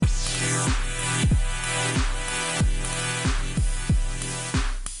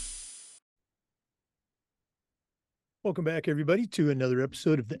Welcome back, everybody, to another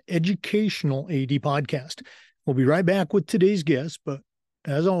episode of the Educational AD Podcast. We'll be right back with today's guest, but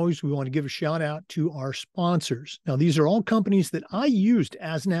as always, we want to give a shout out to our sponsors. Now, these are all companies that I used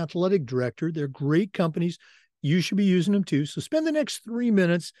as an athletic director. They're great companies. You should be using them too. So spend the next 3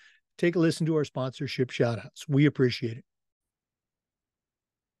 minutes, take a listen to our sponsorship shout outs. We appreciate it.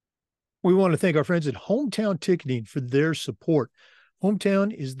 We want to thank our friends at Hometown Ticketing for their support.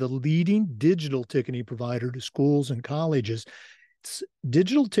 Hometown is the leading digital ticketing provider to schools and colleges. It's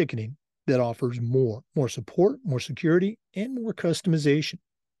digital ticketing that offers more support, more security, and more customization.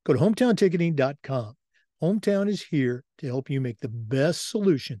 Go to hometownticketing.com. Hometown is here to help you make the best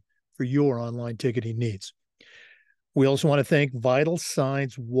solution for your online ticketing needs. We also want to thank Vital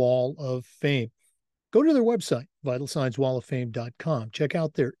Signs Wall of Fame. Go to their website, vitalsignswalloffame.com. Check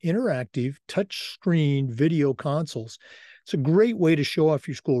out their interactive touchscreen video consoles. It's a great way to show off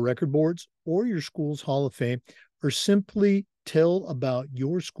your school record boards or your school's Hall of Fame, or simply tell about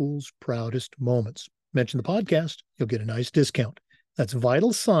your school's proudest moments. Mention the podcast, you'll get a nice discount. That's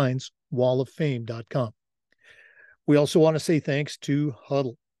vitalsignswalloffame.com. We also want to say thanks to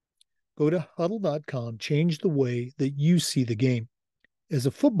Huddle. Go to huddle.com, change the way that you see the game. As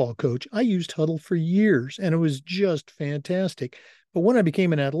a football coach, I used Huddle for years, and it was just fantastic. But when I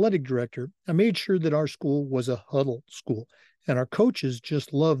became an athletic director, I made sure that our school was a Huddle school, and our coaches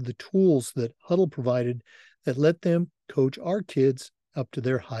just loved the tools that Huddle provided that let them coach our kids up to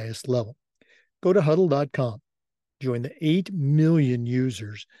their highest level. Go to huddle.com, join the 8 million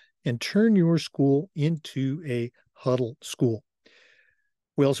users, and turn your school into a Huddle school.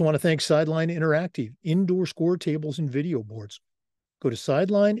 We also want to thank Sideline Interactive, indoor score tables and video boards. Go to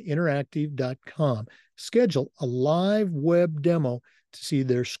sidelineinteractive.com. Schedule a live web demo to see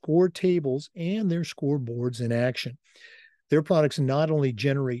their score tables and their scoreboards in action. Their products not only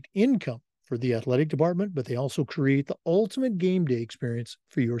generate income for the athletic department, but they also create the ultimate game day experience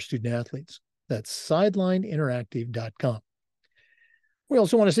for your student athletes. That's sidelineinteractive.com. We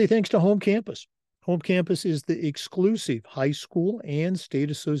also want to say thanks to Home Campus. Home Campus is the exclusive high school and state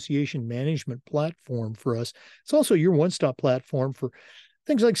association management platform for us. It's also your one-stop platform for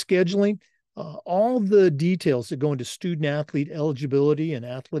things like scheduling, all the details that go into student-athlete eligibility and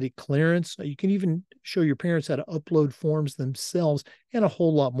athletic clearance. You can even show your parents how to upload forms themselves and a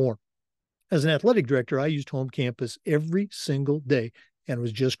whole lot more. As an athletic director, I used Home Campus every single day, and it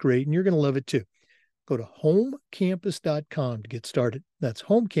was just great, and you're going to love it too. Go to homecampus.com to get started. That's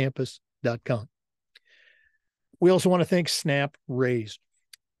homecampus.com. We also want to thank Snap Raise.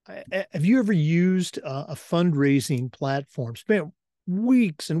 Have you ever used a fundraising platform, spent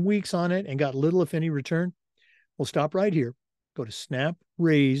weeks and weeks on it and got little, if any, return? Well, stop right here. Go to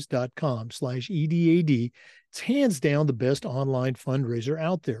snapraise.com/EDAD. It's hands down the best online fundraiser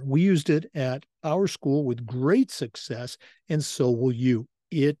out there. We used it at our school with great success, and so will you.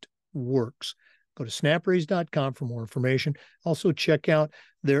 It works. Go to snapraise.com for more information. Also, check out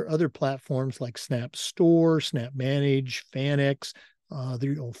their other platforms like Snap Store, Snap Manage, FanX.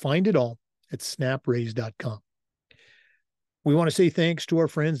 You'll find it all at snapraise.com. We want to say thanks to our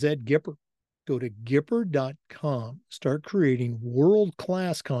friends at Gipper. Go to gipper.com. Start creating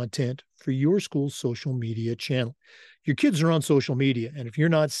world-class content for your school's social media channel. Your kids are on social media, and if you're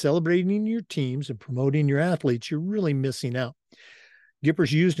not celebrating your teams and promoting your athletes, you're really missing out.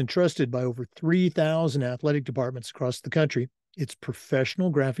 Gipper's used and trusted by over 3,000 athletic departments across the country. It's professional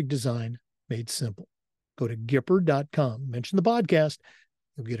graphic design made simple. Go to gipper.com. Mention the podcast.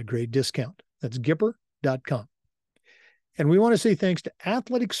 You'll get a great discount. That's gipper.com. And we want to say thanks to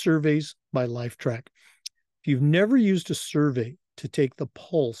Athletic Surveys by LifeTrack. If you've never used a survey to take the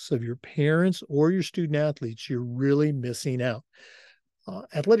pulse of your parents or your student athletes, you're really missing out.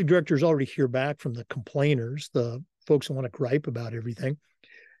 Athletic directors already hear back from the complainers, the folks who want to gripe about everything.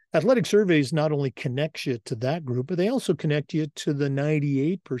 Athletic Surveys not only connects you to that group, but they also connect you to the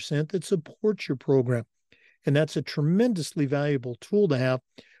 98% that support your program. And that's a tremendously valuable tool to have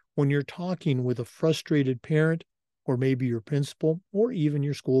when you're talking with a frustrated parent, or maybe your principal, or even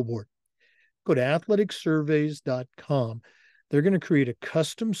your school board. Go to athleticsurveys.com. They're going to create a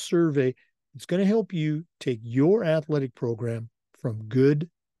custom survey that's going to help you take your athletic program from good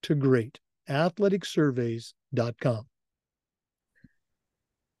to great. athleticsurveys.com.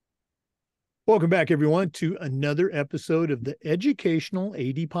 Welcome back, everyone, to another episode of the Educational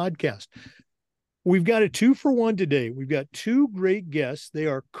AD Podcast. We've got a 2-for-1 today. We've got 2 great guests. They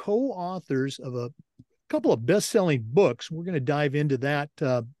are co-authors of a couple of best-selling books. We're going to dive into that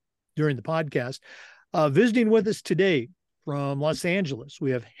during the podcast. Visiting with us today from Los Angeles,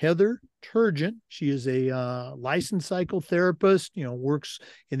 we have Heather Turgeon. She is a licensed psychotherapist, works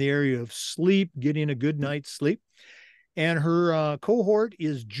in the area of sleep, getting a good night's sleep. And her cohort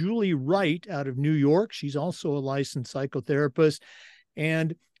is Julie Wright out of New York. She's also a licensed psychotherapist.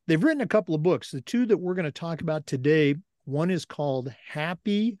 And they've written a couple of books. The two that we're going to talk about today, one is called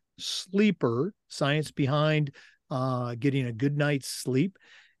Happy Sleeper, Science Behind Getting a Good Night's Sleep.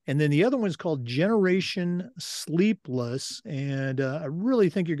 And then the other one is called Generation Sleepless. And I really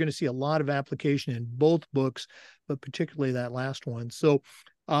think you're going to see a lot of application in both books, but particularly that last one. So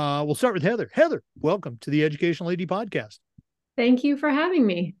we'll start with Heather. Heather, welcome to the Educational Lady Podcast. Thank you for having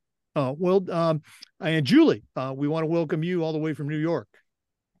me. And Julie, we want to welcome you all the way from New York.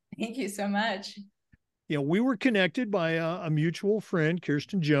 Thank you so much. We were connected by a mutual friend,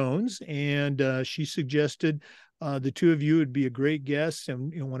 Kirsten Jones, and she suggested the two of you would be a great guest.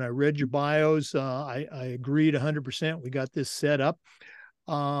 And when I read your bios, I agreed 100%. We got this set up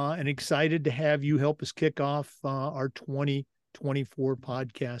and excited to have you help us kick off our 2024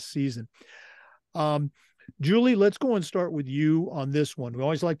 podcast season. Julie, let's go and start with you on this one. We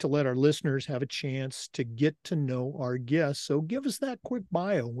always like to let our listeners have a chance to get to know our guests. So give us that quick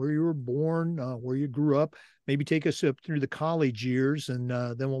bio, where you were born, where you grew up, maybe take us up through the college years, and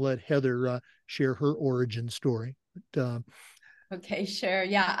then we'll let Heather share her origin story. Okay, sure.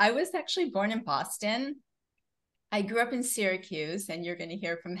 Yeah, I was actually born in Boston. I grew up in Syracuse, and you're going to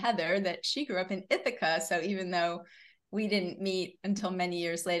hear from Heather that she grew up in Ithaca. So even though we didn't meet until many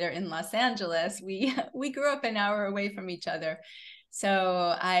years later in Los Angeles, we grew up an hour away from each other.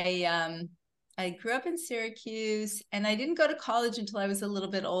 So I grew up in Syracuse, and I didn't go to college until I was a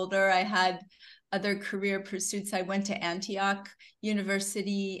little bit older. I had other career pursuits. I went to Antioch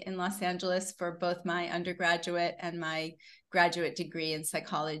University in Los Angeles for both my undergraduate and my graduate degree in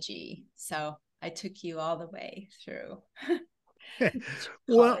psychology. So I took you all the way through.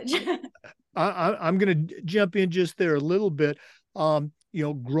 Well, I'm going to jump in just there a little bit.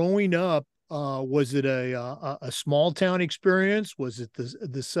 Growing up, was it a small town experience? Was it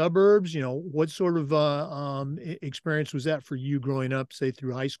the suburbs? What sort of experience was that for you growing up, say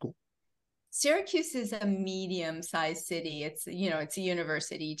through high school? Syracuse is a medium-sized city. It's a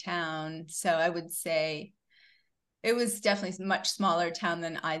university town. So I would say it was definitely a much smaller town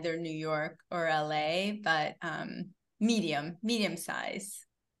than either New York or LA, but medium size.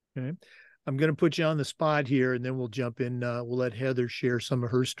 Okay. I'm going to put you on the spot here, and then we'll jump in. We'll let Heather share some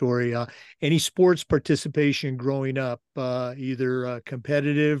of her story. Any sports participation growing up, either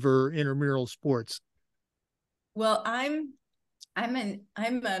competitive or intramural sports? Well, I'm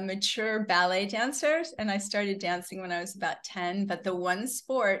a mature ballet dancer, and I started dancing when I was about 10. But the one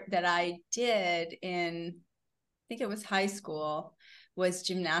sport that I did in, I think it was high school, was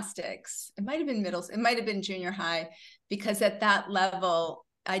gymnastics. It might have been it might have been junior high, because at that level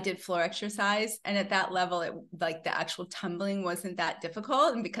I did floor exercise, and at that level the actual tumbling wasn't that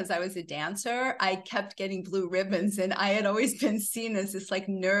difficult. And because I was a dancer, I kept getting blue ribbons, and I had always been seen as this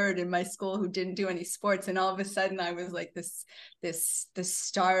nerd in my school who didn't do any sports, and all of a sudden I was the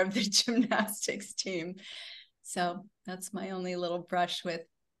star of the gymnastics team. So that's my only little brush with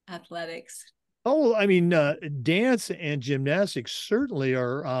athletics. Oh, I mean, dance and gymnastics certainly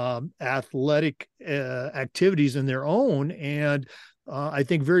are athletic activities in their own, and I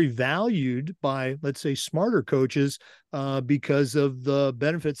think very valued by, let's say, smarter coaches because of the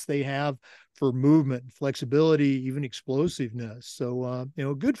benefits they have for movement, flexibility, even explosiveness. So,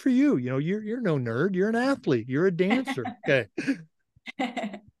 good for you. You're no nerd. You're an athlete. You're a dancer. Okay.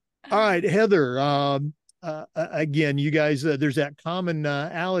 All right, Heather. Again, you guys, there's that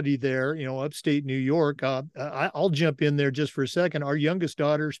commonality there, upstate New York. I'll jump in there just for a second. Our youngest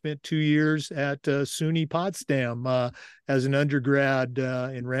daughter spent 2 years at SUNY Potsdam as an undergrad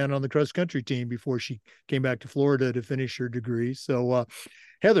and ran on the cross country team before she came back to Florida to finish her degree. So,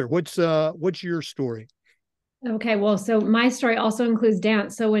 Heather, what's your story? Okay, well, so my story also includes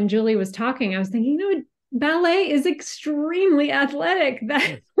dance. So when Julie was talking, I was thinking, ballet is extremely athletic.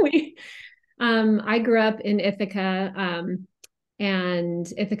 I grew up in Ithaca,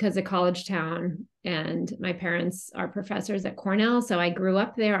 and Ithaca is a college town, and my parents are professors at Cornell. So I grew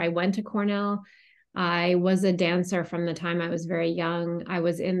up there. I went to Cornell. I was a dancer from the time I was very young. I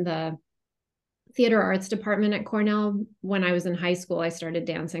was in the theater arts department at Cornell. When I was in high school, I started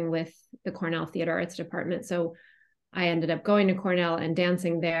dancing with the Cornell theater arts department. So I ended up going to Cornell and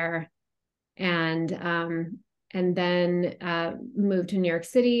dancing there. And then moved to New York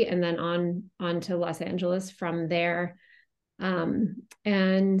City, and then on to Los Angeles from there.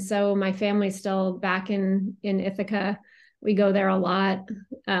 And so my family's still back in Ithaca. We go there a lot.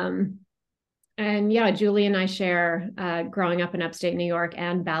 And yeah, Julie and I share growing up in upstate New York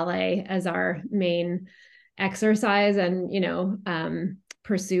and ballet as our main exercise. And,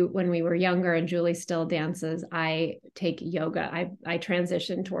 pursuit when we were younger, and Julie still dances. I take yoga. I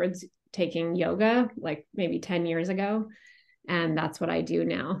transitioned towards taking yoga like maybe 10 years ago, and that's what I do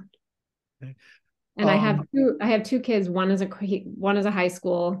now. Okay. And I have two kids. One is a high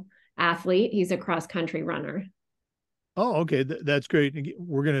school athlete. He's a cross country runner. Oh, okay. That's great.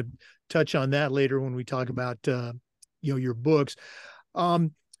 We're going to touch on that later when we talk about, your books.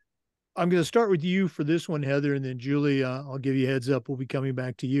 I'm going to start with you for this one, Heather, and then Julie, I'll give you a heads up. We'll be coming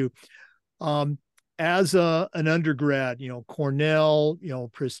back to you. As an undergrad, Cornell,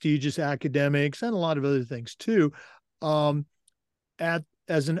 prestigious academics and a lot of other things too.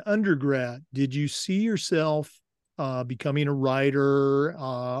 As an undergrad, did you see yourself becoming a writer?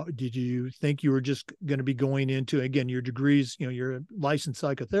 Did you think you were just going to be going into, again, your degrees, you're a licensed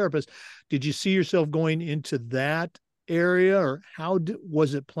psychotherapist. Did you see yourself going into that area, or how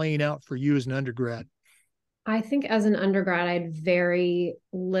was it playing out for you as an undergrad? I think as an undergrad, I had very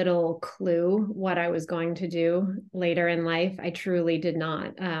little clue what I was going to do later in life. I truly did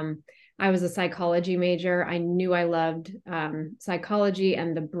not. I was a psychology major. I knew I loved psychology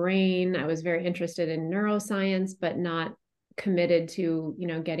and the brain. I was very interested in neuroscience, but not committed to,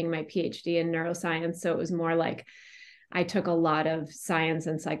 getting my PhD in neuroscience. So it was more like I took a lot of science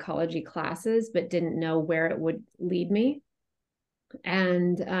and psychology classes, but didn't know where it would lead me.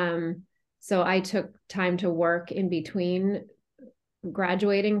 And so I took time to work in between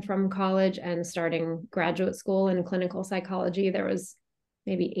graduating from college and starting graduate school in clinical psychology. There was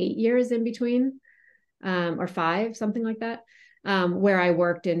maybe 8 years in between, or 5, something like that, where I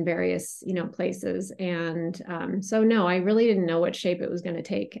worked in various, places. And so no, I really didn't know what shape it was going to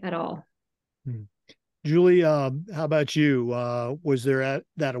take at all. Julie, how about you? Was there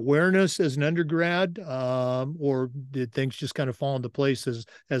that awareness as an undergrad, or did things just kind of fall into place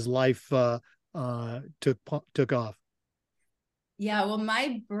as life took off? Yeah, well,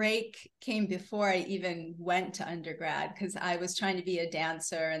 my break came before I even went to undergrad, because I was trying to be a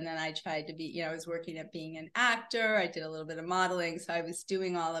dancer, and then I tried to be, I was working at being an actor. I did a little bit of modeling, so I was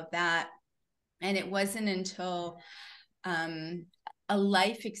doing all of that. And it wasn't until a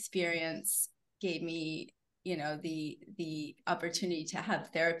life experience gave me, the opportunity to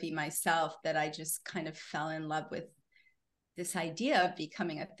have therapy myself, that I just kind of fell in love with this idea of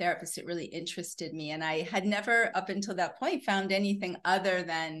becoming a therapist. It really interested me. And I had never, up until that point, found anything other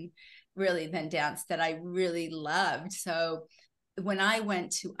than dance that I really loved. So when I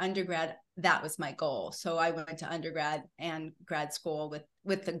went to undergrad, that was my goal. So I went to undergrad and grad school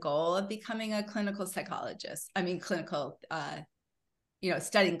with the goal of becoming a clinical psychologist. I mean, studying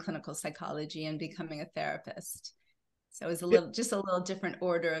clinical psychology and becoming a therapist. So it was just a little different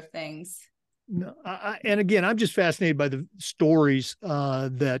order of things. No, and again, I'm just fascinated by the stories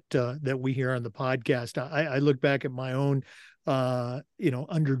that we hear on the podcast. I look back at my own,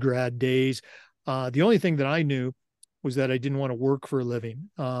 undergrad days. The only thing that I knew was that I didn't want to work for a living,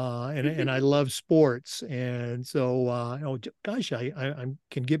 and I love sports, and so gosh, I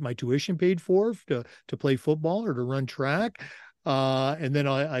can get my tuition paid for to play football or to run track, and then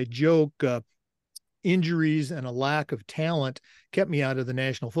I joke. Injuries and a lack of talent kept me out of the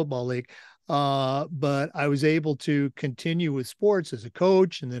National Football League. But I was able to continue with sports as a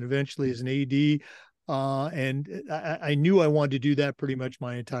coach and then eventually as an AD. And I knew I wanted to do that pretty much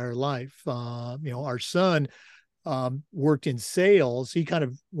my entire life. Our son worked in sales. He kind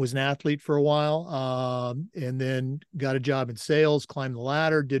of was an athlete for a while, and then got a job in sales, climbed the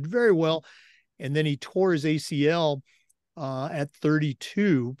ladder, did very well. And then he tore his ACL at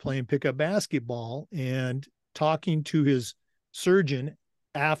 32 playing pickup basketball, and talking to his surgeon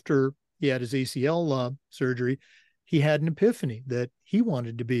after he had his ACL surgery, he had an epiphany that he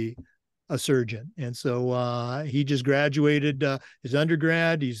wanted to be a surgeon. And so he just graduated his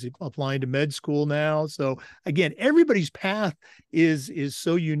undergrad. He's applying to med school now. So again, everybody's path is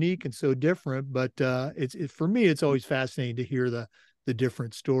so unique and so different, but for me, it's always fascinating to hear the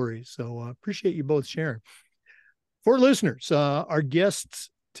different stories. So appreciate you both sharing. For listeners, our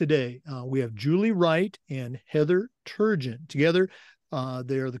guests today, we have Julie Wright and Heather Turgeon. Together,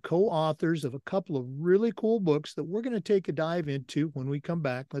 they are the co-authors of a couple of really cool books that we're going to take a dive into when we come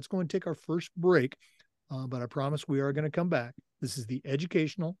back. Let's go and take our first break, but I promise we are going to come back. This is the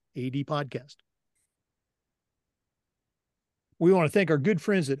Educational AD Podcast. We want to thank our good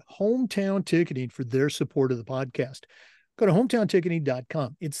friends at Hometown Ticketing for their support of the podcast. Go to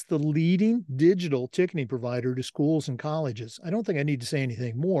hometownticketing.com. It's the leading digital ticketing provider to schools and colleges. I don't think I need to say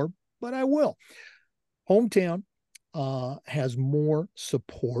anything more, but I will. Hometown has more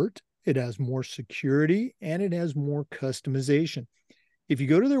support, it has more security, and it has more customization. If you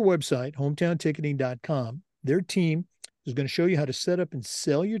go to their website, hometownticketing.com, their team is going to show you how to set up and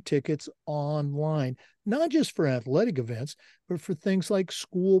sell your tickets online, not just for athletic events, but for things like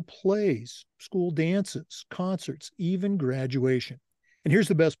school plays, school dances, concerts, even graduation. And here's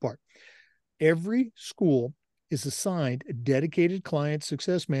the best part. Every school is assigned a dedicated client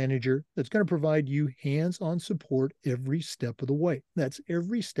success manager that's going to provide you hands-on support every step of the way. That's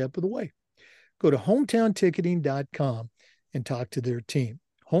every step of the way. Go to hometownticketing.com and talk to their team.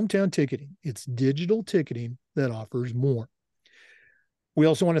 Hometown Ticketing, it's digital ticketing that offers more. We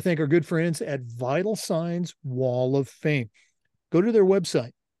also want to thank our good friends at Vital Signs Wall of Fame. Go to their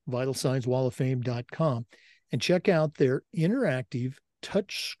website, vitalsignswalloffame.com, and check out their interactive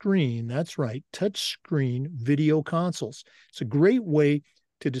touchscreen, that's right, touchscreen video consoles. It's a great way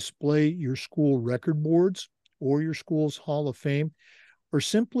to display your school record boards or your school's Hall of Fame, or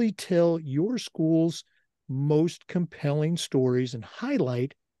simply tell your school's most compelling stories and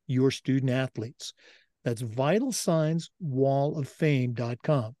highlight your student athletes. That's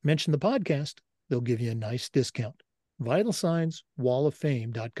vitalsignswalloffame.com. Mention the podcast, they'll give you a nice discount.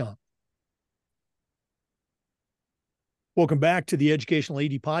 vitalsignswalloffame.com. Welcome back to the Educational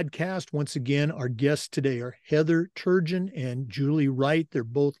AD Podcast. Once again, our guests today are Heather Turgeon and Julie Wright. They're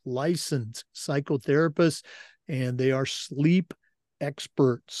both licensed psychotherapists, and they are sleep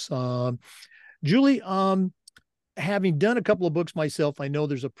experts. Julie, having done a couple of books myself, I know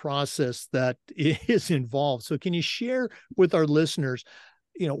there's a process that is involved. So can you share with our listeners,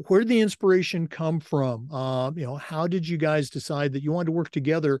 where did the inspiration come from? How did you guys decide that you wanted to work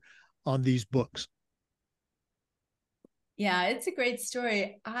together on these books? Yeah, it's a great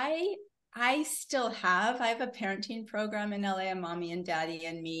story. I have a parenting program in LA, a Mommy and Daddy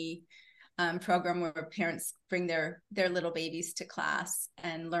and Me program where parents bring their little babies to class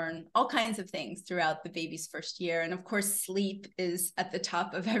and learn all kinds of things throughout the baby's first year. And of course, sleep is at the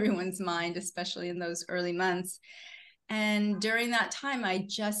top of everyone's mind, especially in those early months. And during that time, I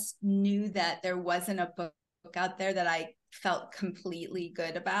just knew that there wasn't a book out there that I felt completely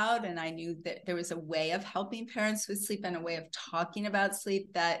good about. And I knew that there was a way of helping parents with sleep and a way of talking about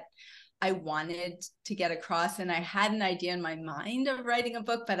sleep that I wanted to get across. And I had an idea in my mind of writing a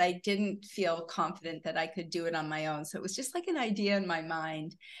book, but I didn't feel confident that I could do it on my own. So it was just like an idea in my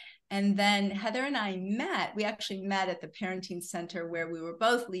mind. And then Heather and I met. We actually met at the parenting center where we were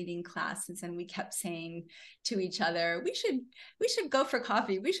both leading classes, and we kept saying to each other, we should go for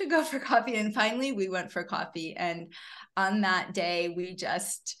coffee. We should go for coffee. And finally we went for coffee. And on that day, we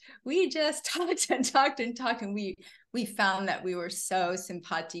just talked and talked and talked. And we found that we were so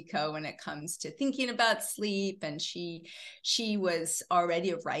simpatico when it comes to thinking about sleep. And she was already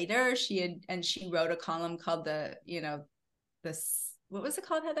a writer. She wrote a column called what was it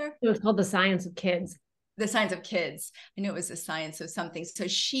called, Heather? It was called The Science of Kids. The Science of Kids. I knew it was the science of something. So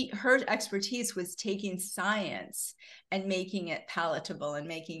her expertise was taking science and making it palatable and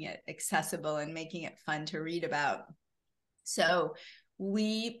making it accessible and making it fun to read about. So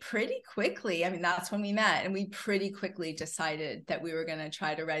we pretty quickly, that's when we met, and we pretty quickly decided that we were going to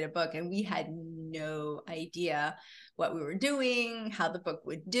try to write a book. And we had no idea what we were doing, how the book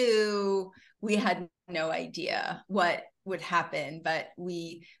would do. We had no idea what would happen, but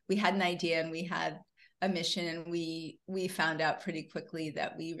we had an idea and we had a mission, and we found out pretty quickly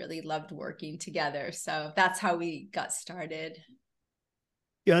that we really loved working together. So that's how we got started.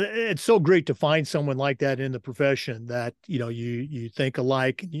 Yeah, it's so great to find someone like that in the profession that, you think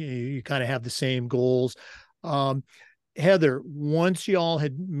alike, you kind of have the same goals. Heather, once y'all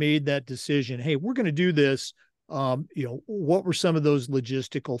had made that decision, hey, we're going to do this, what were some of those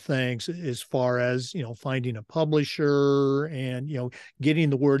logistical things as far as, finding a publisher and,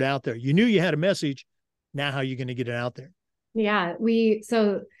 getting the word out there? You knew you had a message. Now, how are you going to get it out there? Yeah,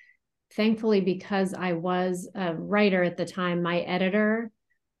 so thankfully, because I was a writer at the time, my editor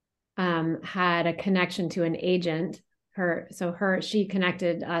had a connection to an agent. She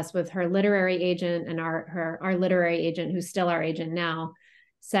connected us with her literary agent, and our literary agent, who's still our agent now,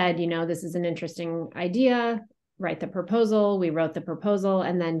 said, this is an interesting idea, write the proposal. We wrote the proposal.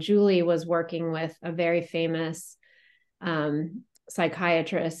 And then Julie was working with a very famous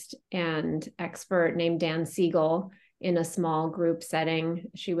psychiatrist and expert named Dan Siegel in a small group setting.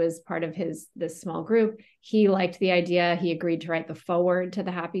 She was part of this small group. He liked the idea. He agreed to write the foreword to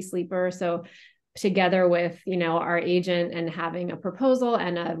The Happy Sleeper. So together with, our agent and having a proposal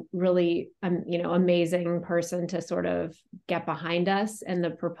and a really, amazing person to sort of get behind us in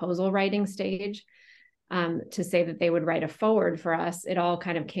the proposal writing stage, to say that they would write a foreword for us, it all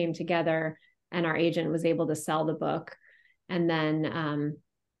kind of came together, and our agent was able to sell the book. And then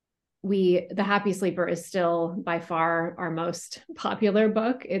The Happy Sleeper is still by far our most popular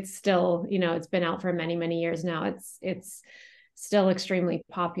book. It's still, it's been out for many, many years now. It's still extremely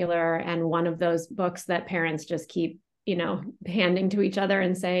popular, and one of those books that parents just keep, handing to each other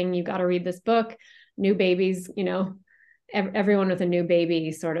and saying, you got to read this book. New babies, everyone with a new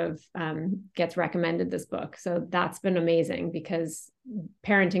baby sort of gets recommended this book. So that's been amazing, because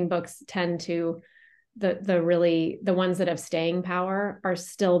parenting books tend to, the ones that have staying power are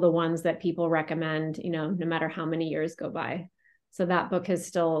still the ones that people recommend, no matter how many years go by. So that book has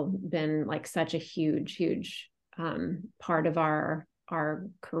still been like such a huge part of our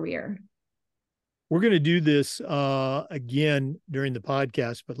career. We're going to do this again during the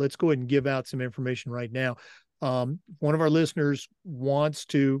podcast, but let's go ahead and give out some information right now. One of our listeners wants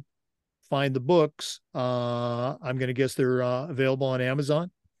to find the books. I'm going to guess they're available on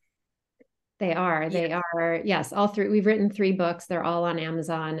Amazon. They are. Yes, all three. We've written 3 books. They're all on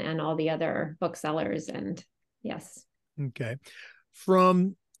Amazon and all the other booksellers. And yes. Okay.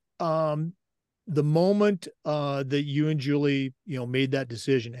 From the moment that you and Julie, made that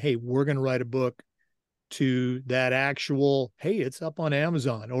decision, hey, we're going to write a book, to that actual, hey, it's up on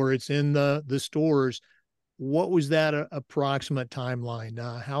Amazon or it's in the stores, what was that approximate timeline?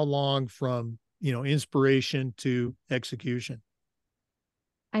 How long from, inspiration to execution?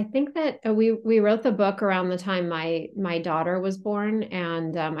 I think that we wrote the book around the time my daughter was born,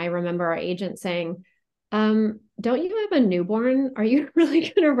 and I remember our agent saying, "Don't you have a newborn? Are you really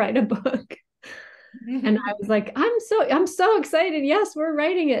going to write a book?" And I was like, "I'm so excited! Yes, we're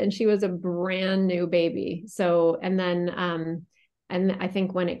writing it." And she was a brand new baby. So, and then and I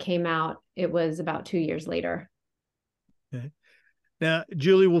think when it came out, it was about 2 years later. Okay. Now,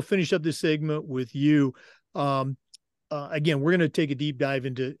 Julie, we'll finish up this segment with you. Again, we're going to take a deep dive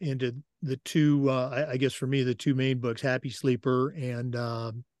into the two, I guess for me, the 2 main books, Happy Sleeper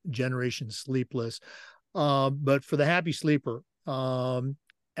and Generation Sleepless. But for the Happy Sleeper,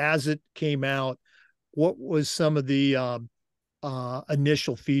 as it came out, what was some of the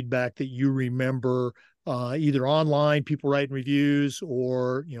initial feedback that you remember, either online, people writing reviews,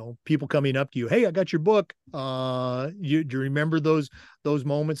 or people coming up to you, hey, I got your book. Do you remember those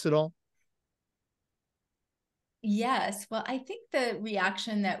moments at all? Yes. Well, I think the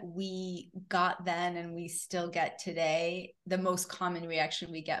reaction that we got then and we still get today, the most common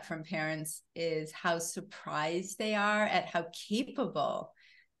reaction we get from parents is how surprised they are at how capable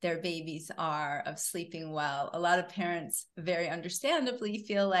their babies are of sleeping well. A lot of parents very understandably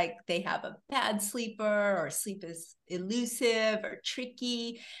feel like they have a bad sleeper, or sleep is elusive or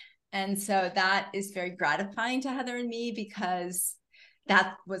tricky. And so that is very gratifying to Heather and me, because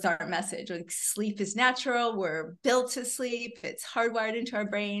that was our message. Like, sleep is natural. We're built to sleep. It's hardwired into our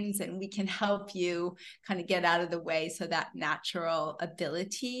brains, and we can help you kind of get out of the way so that natural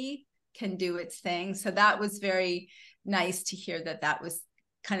ability can do its thing. So that was very nice to hear that was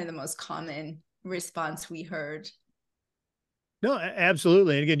kind of the most common response we heard. No,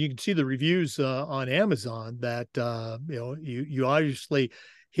 absolutely. And again, you can see the reviews on Amazon that, you obviously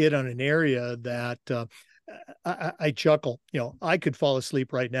hit on an area that I chuckle. I could fall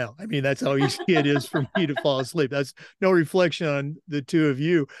asleep right now. I mean, that's how easy it is for me to fall asleep. That's no reflection on the 2 of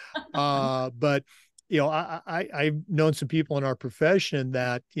you. But, I've known some people in our profession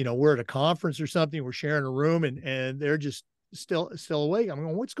that, we're at a conference or something, we're sharing a room, and they're just still awake. I'm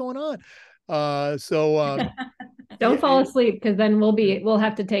going, what's going on? Don't fall asleep, because then we'll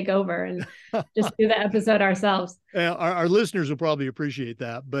have to take over and just do the episode ourselves. Our listeners will probably appreciate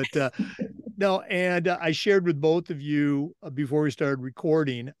that. But no, and I shared with both of you before we started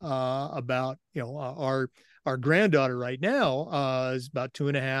recording about, our granddaughter right now is about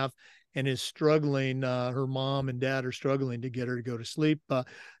 2.5 and is struggling. Her mom and dad are struggling to get her to go to sleep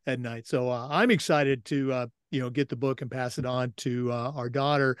at night. So I'm excited to get the book and pass it on to our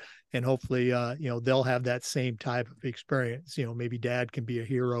daughter, and hopefully they'll have that same type of experience. Maybe dad can be a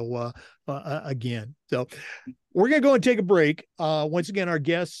hero again. So we're going to go and take a break. Once again, our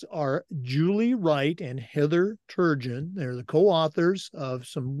guests are Julie Wright and Heather Turgeon. They're the co-authors of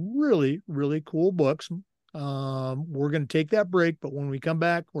some really, really cool books. We're going to take that break, but when we come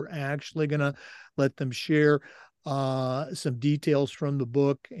back, we're actually going to let them share some details from the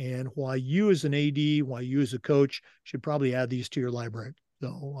book and why you as an AD, why you as a coach should probably add these to your library.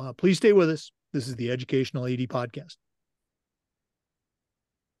 So please stay with us. This is the Educational AD Podcast.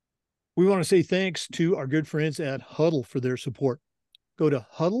 We want to say thanks to our good friends at Huddle for their support. Go to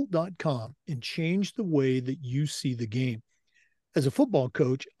huddle.com and change the way that you see the game. As a football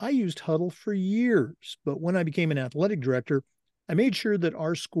coach, I used Huddle for years, but when I became an athletic director, I made sure that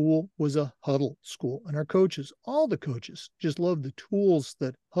our school was a huddle school, and our coaches, all the coaches, just loved the tools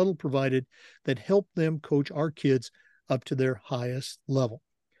that Huddle provided that helped them coach our kids up to their highest level.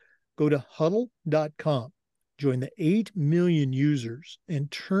 Go to huddle.com, join the 8 million users, and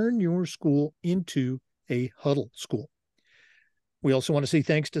turn your school into a huddle school. We also want to say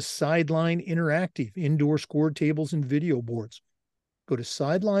thanks to Sideline Interactive, indoor score tables and video boards. Go to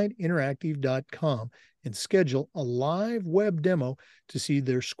sidelineinteractive.com and schedule a live web demo to see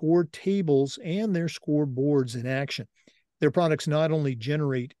their score tables and their score boards in action. Their products not only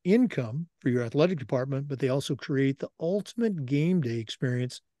generate income for your athletic department, but they also create the ultimate game day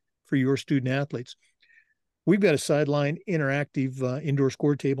experience for your student athletes. We've got a Sideline Interactive indoor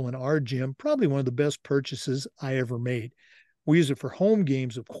score table in our gym, probably one of the best purchases I ever made. We use it for home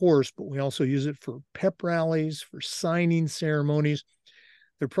games, of course, but we also use it for pep rallies, for signing ceremonies.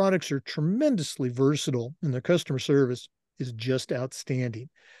 Their products are tremendously versatile, and their customer service is just outstanding.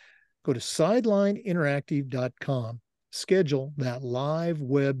 Go to sidelineinteractive.com, schedule that live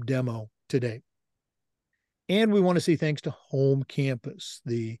web demo today. And we want to say thanks to Home Campus,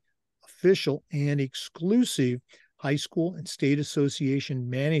 the official and exclusive high school and state association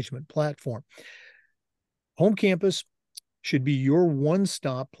management platform. Home Campus should be your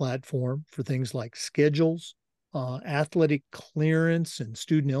one-stop platform for things like schedules, athletic clearance and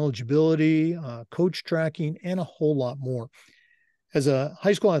student eligibility, coach tracking, and a whole lot more. As a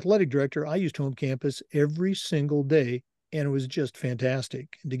high school athletic director, I used Home Campus every single day, and it was just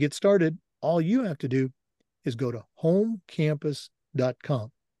fantastic. And to get started, all you have to do is go to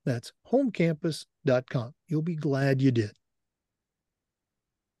homecampus.com. That's homecampus.com. You'll be glad you did.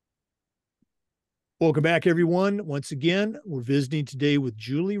 Welcome back, everyone. Once again, we're visiting today with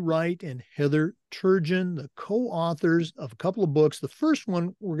Julie Wright and Heather Turgeon, the co-authors of a couple of books. The first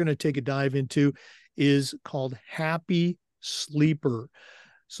one we're going to take a dive into is called Happy Sleeper.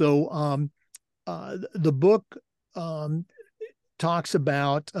 So the book talks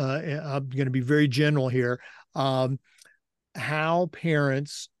about, I'm going to be very general here, how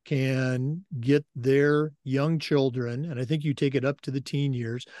parents can get their young children, and I think you take it up to the teen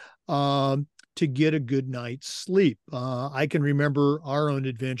years, to get a good night's sleep. I can remember our own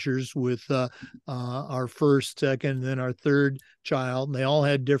adventures with our first, second, and then our third child, and they all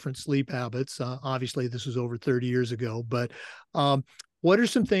had different sleep habits. Obviously, this was over 30 years ago, but what are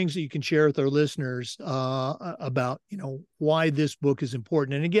some things that you can share with our listeners about, why this book is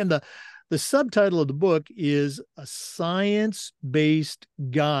important? And again, the subtitle of the book is A Science-Based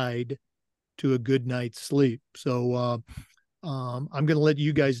Guide to a Good Night's Sleep. So I'm going to let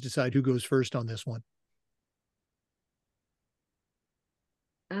you guys decide who goes first on this one.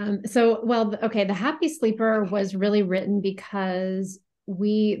 The Happy Sleeper was really written because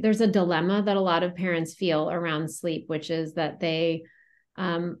there's a dilemma that a lot of parents feel around sleep, which is that they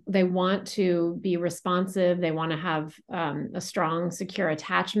want to be responsive. They want to have a strong, secure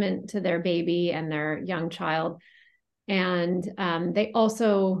attachment to their baby and their young child. And they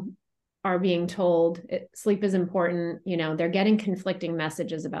also are being told sleep is important. They're getting conflicting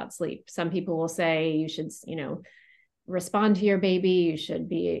messages about sleep. Some people will say you should, respond to your baby. You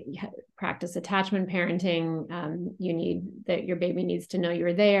should practice attachment parenting. Your baby needs to know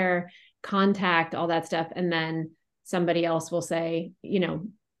you're there, contact, all that stuff. And then somebody else will say,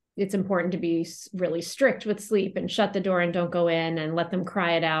 it's important to be really strict with sleep and shut the door and don't go in and let them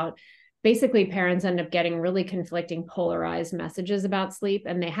cry it out. Basically, parents end up getting really conflicting, polarized messages about sleep,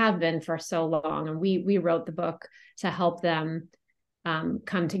 and they have been for so long. And we wrote the book to help them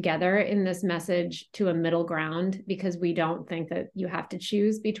come together in this message to a middle ground, because we don't think that you have to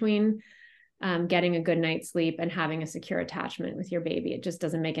choose between getting a good night's sleep and having a secure attachment with your baby. It just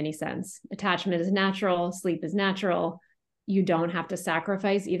doesn't make any sense. Attachment is natural, sleep is natural. You don't have to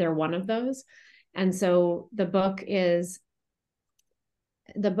sacrifice either one of those. And so the book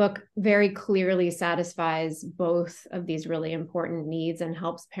very clearly satisfies both of these really important needs and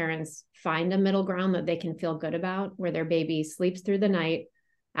helps parents find a middle ground that they can feel good about, where their baby sleeps through the night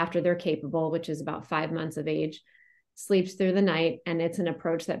after they're capable, which is about 5 months of age, sleeps through the night. And it's an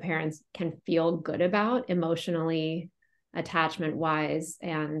approach that parents can feel good about emotionally, attachment wise,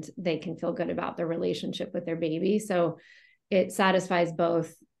 and they can feel good about their relationship with their baby. So it satisfies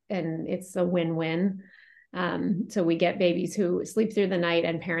both, and it's a win-win. So we get babies who sleep through the night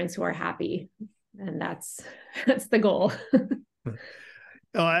and parents who are happy. And that's the goal.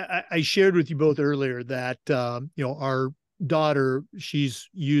 I shared with you both earlier that, our daughter, she's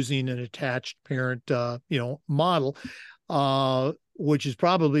using an attached parent, model. which is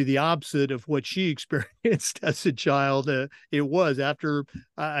probably the opposite of what she experienced as a child. It was after,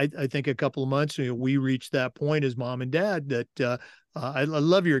 I think, a couple of months, we reached that point as mom and dad that I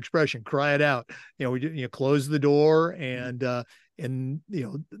love your expression, cry it out. We close the door, and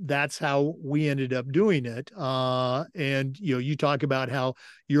that's how we ended up doing it. And you talk about how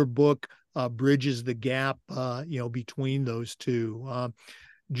your book bridges the gap, between those two.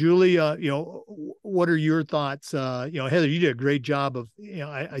 Julie, what are your thoughts? Heather, you did a great job of,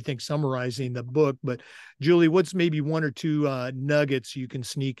 I think, summarizing the book. But Julie, what's maybe one or two nuggets you can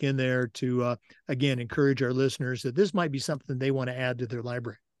sneak in there to, again, encourage our listeners that this might be something they want to add to their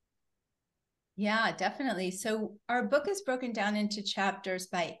library? Yeah, definitely. So our book is broken down into chapters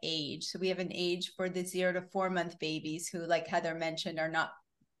by age. So we have an age for the 0 to 4 month babies who, like Heather mentioned, are not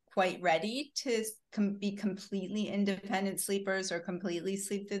quite ready to be completely independent sleepers or completely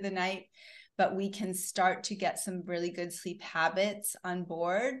sleep through the night, but we can start to get some really good sleep habits on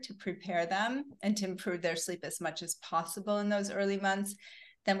board to prepare them and to improve their sleep as much as possible in those early months.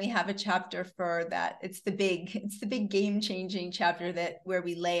 Then we have a chapter for that. It's the big game-changing chapter where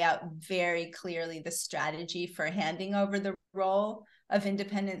we lay out very clearly the strategy for handing over the role of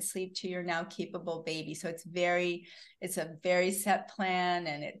independent sleep to your now capable baby. So it's a very set plan,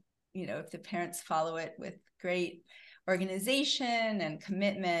 and if the parents follow it with great organization and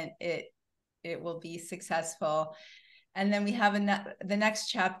commitment, it will be successful. And then we have the next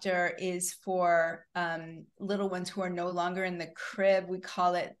chapter is for little ones who are no longer in the crib. We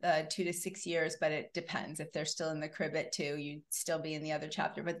call it 2 to 6 years, but it depends. If they're still in the crib at 2, you'd still be in the other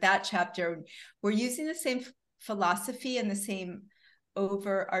chapter. But that chapter, we're using the same philosophy and the same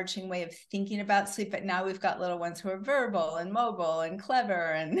overarching way of thinking about sleep, but now we've got little ones who are verbal and mobile and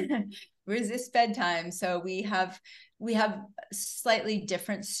clever and resist bedtime. So we have slightly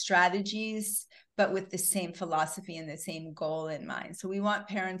different strategies, but with the same philosophy and the same goal in mind. So we want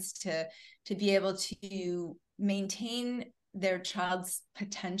parents to be able to maintain their child's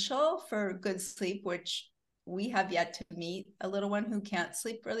potential for good sleep, which we have yet to meet a little one who can't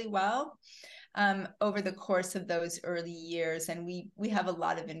sleep really well, over the course of those early years. And we have a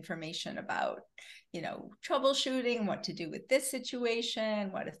lot of information about, troubleshooting, what to do with this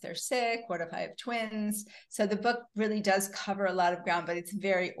situation, what if they're sick, what if I have twins. So the book really does cover a lot of ground, but it's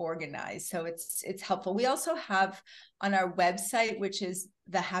very organized. So it's helpful. We also have on our website, which is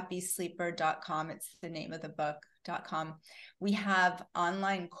thehappysleeper.com, it's the name of the book.com. We have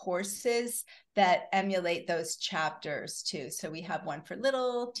online courses that emulate those chapters too. So we have one for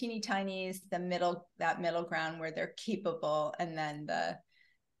little teeny tinies, that middle ground where they're capable, and then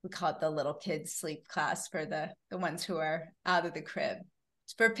we call it the little kids sleep class for the ones who are out of the crib.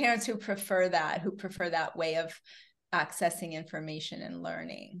 It's for parents who prefer that way of accessing information and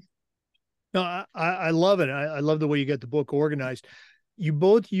learning. No, I love it. I love the way you got the book organized. You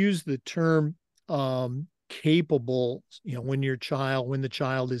both use the term capable, when the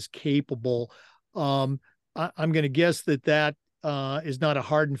child is capable. I'm going to guess that is not a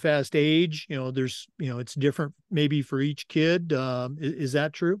hard and fast age. It's different maybe for each kid. Is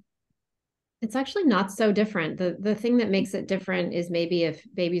that true? It's actually not so different. The thing that makes it different is maybe if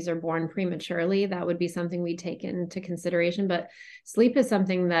babies are born prematurely, that would be something we take into consideration. But sleep is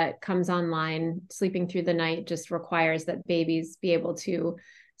something that comes online. Sleeping through the night just requires that babies be able to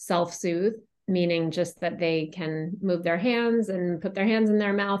self-soothe, meaning just that they can move their hands and put their hands in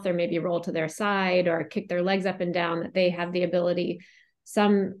their mouth, or maybe roll to their side or kick their legs up and down, that they have the ability,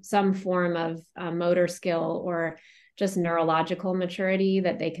 some form of motor skill or just neurological maturity,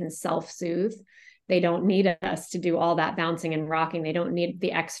 that they can self-soothe. They don't need us to do all that bouncing and rocking. They don't need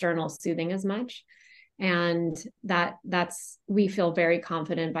the external soothing as much. And that's we feel very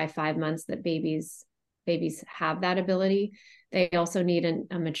confident by 5 months that babies have that ability. They also need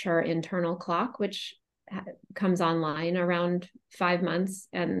a mature internal clock, which comes online around 5 months.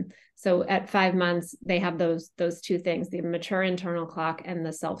 And so at 5 months, they have those two things, the mature internal clock and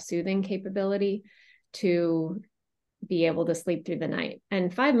the self-soothing capability to be able to sleep through the night.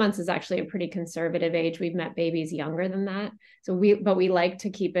 And 5 months is actually a pretty conservative age. We've met babies younger than that. But we like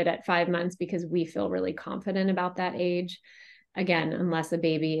to keep it at 5 months because we feel really confident about that age. Again, unless a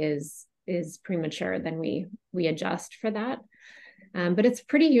baby is premature, then we adjust for that. But it's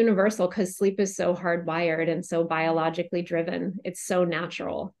pretty universal because sleep is so hardwired and so biologically driven. It's so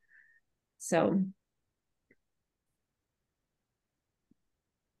natural. So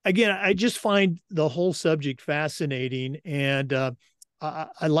again, I just find the whole subject fascinating, and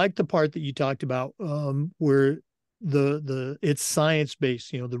I like the part that you talked about where it's science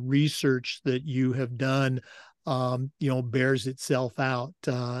based. The research that you have done, bears itself out.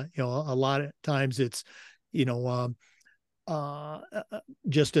 A lot of times it's,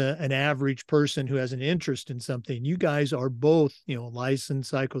 just an average person who has an interest in something. You guys are both,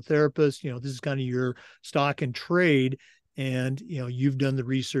 licensed psychotherapists. This is kind of your stock and trade, and you've done the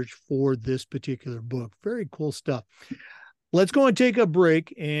research for this particular book. Very cool stuff. Let's go and take a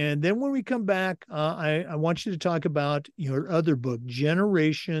break, and then when we come back, I want you to talk about your other book,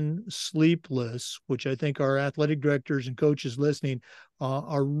 Generation Sleepless, which I think our athletic directors and coaches listening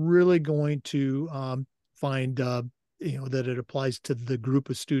are really going to find that it applies to the group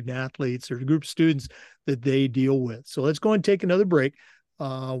of student athletes or the group of students that they deal with. So let's go and take another break.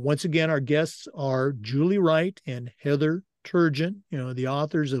 Once again, our guests are Julie Wright and Heather Turgeon, the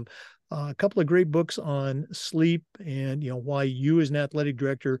authors of a couple of great books on sleep and why you as an athletic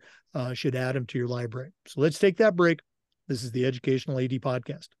director should add them to your library. So let's take that break. This is the Educational AD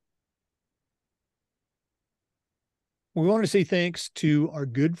Podcast. We want to say thanks to our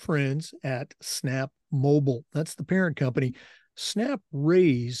good friends at Snap Mobile. That's the parent company. Snap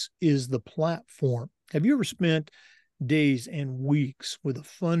Raise is the platform. Have you ever spent days and weeks with a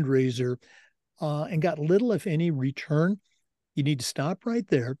fundraiser and got little, if any, return? You need to stop right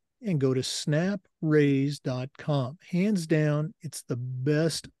there and go to snapraise.com. Hands down, it's the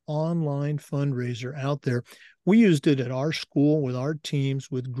best online fundraiser out there. We used it at our school with our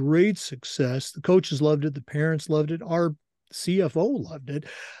teams with great success. The coaches loved it. The parents loved it. Our CFO loved it.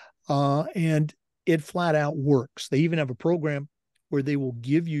 And it flat out works. They even have a program where they will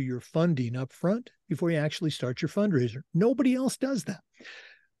give you your funding up front before you actually start your fundraiser. Nobody else does that.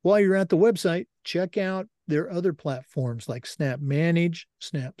 While you're at the website, check out their other platforms like Snap Manage,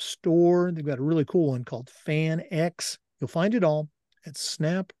 Snap Store. They've got a really cool one called FanX. You'll find it all at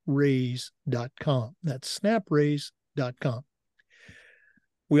snapraise.com. That's snapraise.com.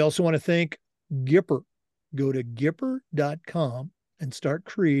 We also want to thank Gipper. Go to gipper.com and start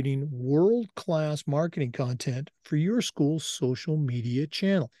creating world-class marketing content for your school's social media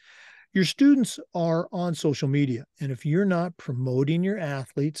channel. Your students are on social media, and if you're not promoting your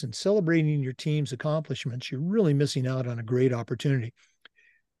athletes and celebrating your team's accomplishments, you're really missing out on a great opportunity.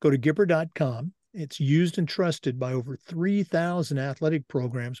 Go to Gipper.com. It's used and trusted by over 3,000 athletic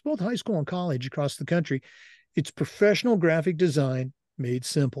programs, both high school and college across the country. It's professional graphic design made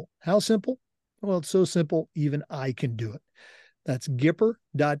simple. How simple? Well, it's so simple, even I can do it. That's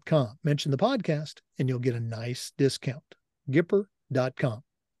Gipper.com. Mention the podcast, and you'll get a nice discount. Gipper.com.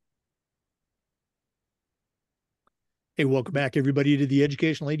 Hey, welcome back, everybody, to the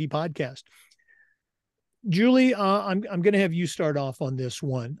Educational AD Podcast. Julie, I'm going to have you start off on this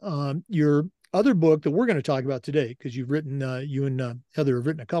one. Your other book that we're going to talk about today, because you've written, you and Heather have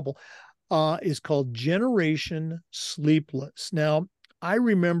written a couple, is called Generation Sleepless. Now, I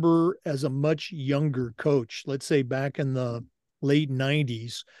remember as a much younger coach, let's say back in the late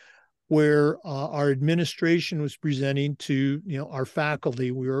 90s, where our administration was presenting to our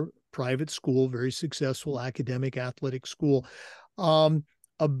faculty. We were private school, very successful academic athletic school,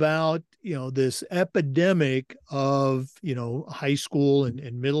 about this epidemic of high school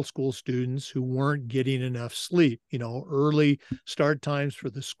and middle school students who weren't getting enough sleep. Early start times for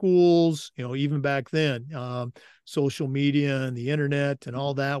the schools. Even back then, social media and the internet and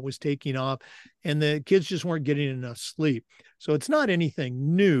all that was taking off, and the kids just weren't getting enough sleep. So it's not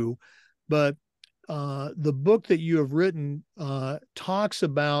anything new, but the book that you have written talks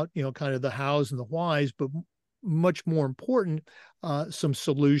about, kind of the hows and the whys, but much more important, some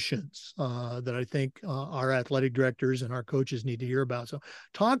solutions that I think our athletic directors and our coaches need to hear about. So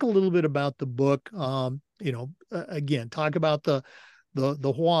talk a little bit about the book, again, talk about the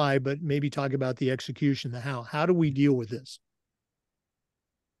why, but maybe talk about the execution, the how. How do we deal with this?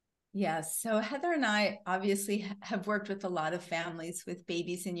 Yes. So Heather and I obviously have worked with a lot of families with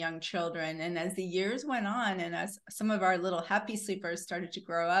babies and young children. And as the years went on, and as some of our little happy sleepers started to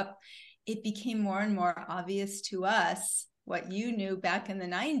grow up, it became more and more obvious to us what you knew back in the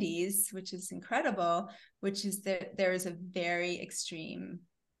 90s, which is incredible, which is that there is a very extreme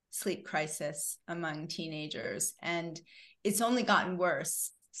sleep crisis among teenagers. And it's only gotten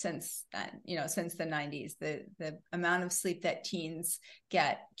worse since then, since the 90s. The amount of sleep that teens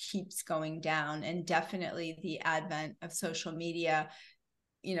get keeps going down, and definitely the advent of social media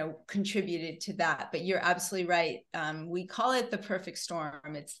contributed to that. But you're absolutely right. We call it the perfect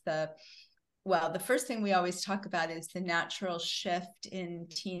storm. It's the first thing we always talk about is the natural shift in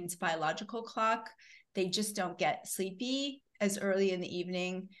teens' biological clock. They just don't get sleepy as early in the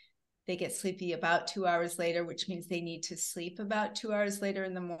evening. They get sleepy about 2 hours later, which means they need to sleep about 2 hours later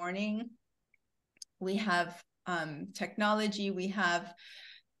in the morning. We have technology. We have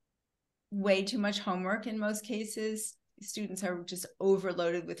way too much homework in most cases. students are just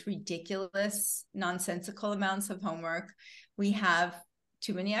overloaded with ridiculous, nonsensical amounts of homework. We have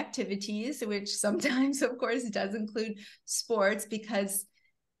too many activities, which sometimes, of course, does include sports, because,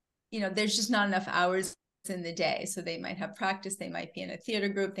 there's just not enough hours in the day. So they might have practice, they might be in a theater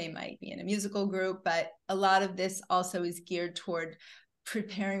group, they might be in a musical group, but a lot of this also is geared toward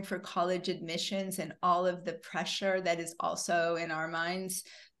preparing for college admissions and all of the pressure that is also in our minds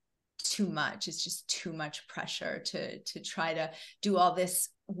too much. It's just too much pressure to try to do all this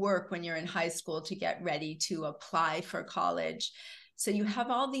work when you're in high school to get ready to apply for college. So you have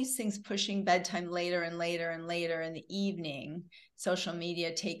all these things pushing bedtime later and later and later in the evening. Social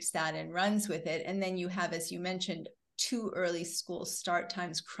media takes that and runs with it. And then you have, as you mentioned, too early school start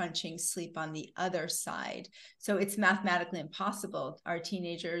times crunching sleep on the other side. So it's mathematically impossible. Our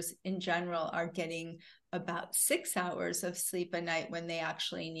teenagers in general are getting about 6 hours of sleep a night when they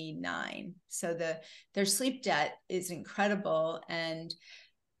actually need 9. So their sleep debt is incredible. And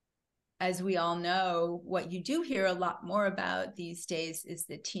as we all know, what you do hear a lot more about these days is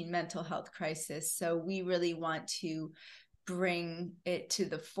the teen mental health crisis. So we really want to bring it to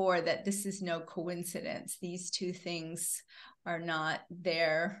the fore that this is no coincidence. These two things are not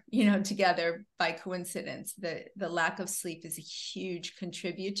there, together by coincidence. The lack of sleep is a huge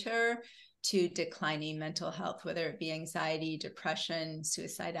contributor to declining mental health, whether it be anxiety, depression,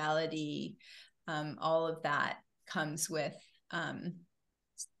 suicidality. All of that comes with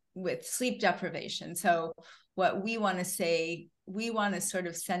sleep deprivation. So what we want to say, we want to sort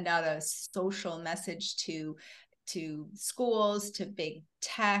of send out a social message to schools, to big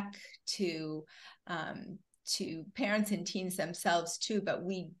tech, to parents and teens themselves too. But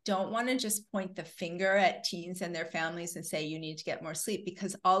we don't want to just point the finger at teens and their families and say, you need to get more sleep,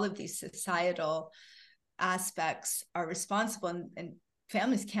 because all of these societal aspects are responsible, and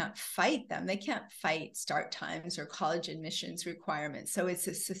families can't fight them. They can't fight start times or college admissions requirements. So it's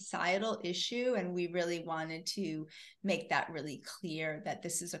a societal issue. And we really wanted to make that really clear that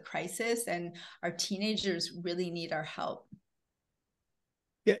this is a crisis and our teenagers really need our help.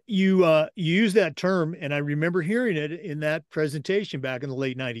 Yeah, you use that term, and I remember hearing it in that presentation back in the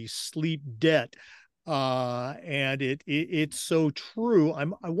late 90s, sleep debt. And it's so true.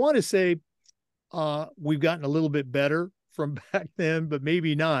 I want to say we've gotten a little bit better from back then, but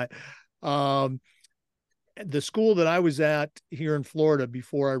maybe not. The school that I was at here in Florida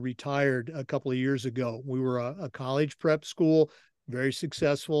before I retired a couple of years ago, we were a college prep school, very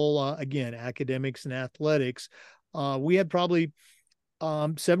successful, again, academics and athletics. We had probably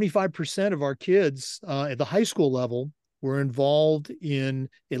 75% of our kids at the high school level were involved in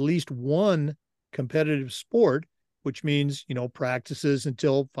at least one competitive sport, which means, practices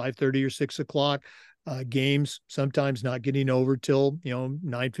until 5:30 or 6 o'clock. Games sometimes not getting over till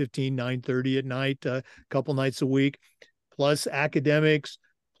 9:15, 9:30 at night, a couple nights a week, plus academics,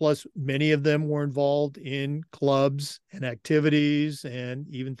 plus many of them were involved in clubs and activities and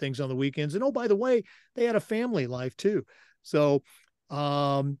even things on the weekends. And oh, by the way, they had a family life too. So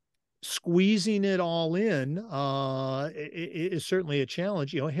squeezing it all in is certainly a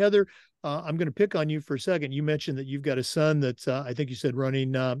challenge. Heather, I'm going to pick on you for a second. You mentioned that you've got a son that's, I think you said,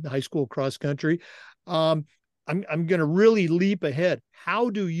 running high school cross country. I'm going to really leap ahead. How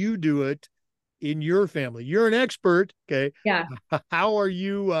do you do it in your family? You're an expert, okay? Yeah. How are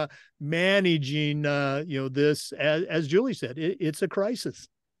you managing, this? As Julie said, it's a crisis.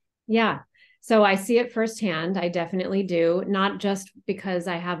 Yeah. So I see it firsthand. I definitely do, not just because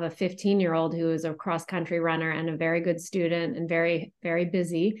I have a 15-year-old who is a cross country runner and a very good student and very, very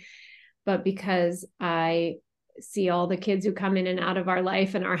busy, but because I see all the kids who come in and out of our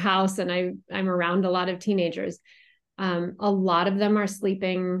life and our house, and I'm around a lot of teenagers. A lot of them are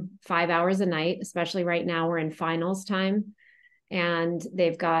sleeping 5 hours a night, especially right now we're in finals time, and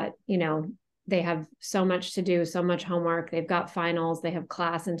they've got, they have so much to do, so much homework. They've got finals, they have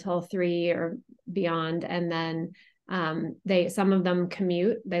class until 3 or beyond. And then some of them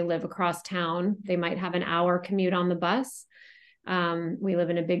commute, they live across town. They might have an hour commute on the bus. We live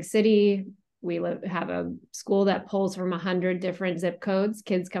in a big city. We have a school that pulls from 100 different zip codes.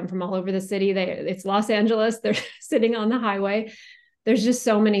 Kids come from all over the city. It's Los Angeles. They're sitting on the highway. There's just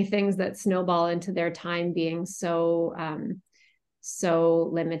so many things that snowball into their time being so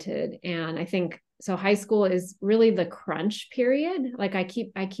limited. And I think so high school is really the crunch period. Like I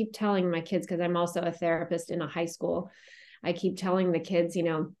keep telling my kids, because I'm also a therapist in a high school, I keep telling the kids,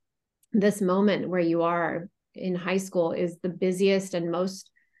 this moment where you are in high school is the busiest and most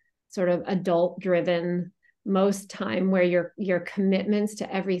sort of adult driven, most time where your commitments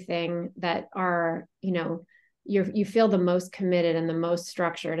to everything that are, you feel the most committed and the most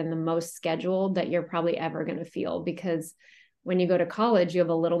structured and the most scheduled that you're probably ever going to feel. Because when you go to college, you have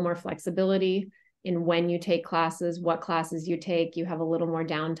a little more flexibility in when you take classes, what classes you take. You have a little more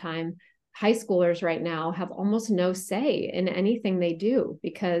downtime. High schoolers right now have almost no say in anything they do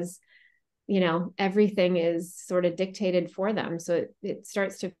because, everything is sort of dictated for them. So it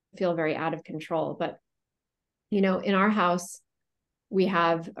starts to feel very out of control. But, in our house, we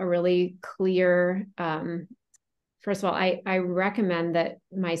have a really clear, first of all, I recommend that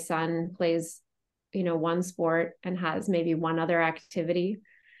my son plays, one sport and has maybe one other activity.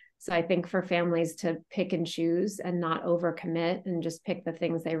 So I think for families to pick and choose and not overcommit and just pick the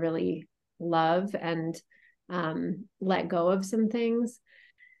things they really love and let go of some things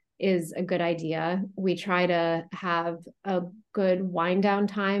is a good idea. We try to have a good wind down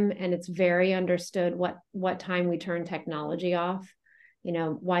time, and it's very understood what time we turn technology off.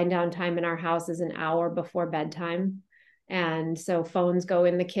 Wind down time in our house is an hour before bedtime. And so phones go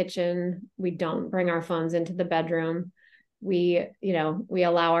in the kitchen. We don't bring our phones into the bedroom. We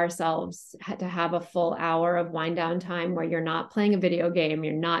allow ourselves to have a full hour of wind down time where you're not playing a video game.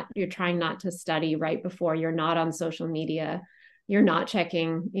 You're trying not to study right before, you're not on social media. You're not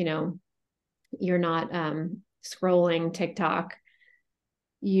checking, you're not scrolling TikTok.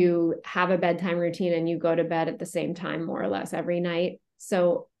 You have a bedtime routine and you go to bed at the same time, more or less every night.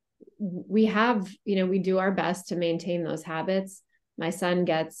 So we have, we do our best to maintain those habits. My son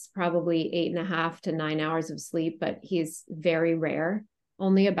gets probably 8.5 to 9 hours of sleep, but he's very rare.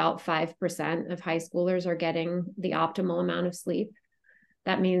 Only about 5% of high schoolers are getting the optimal amount of sleep.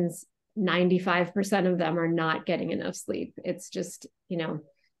 That means 95% of them are not getting enough sleep. It's just,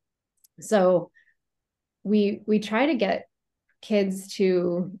 so we try to get kids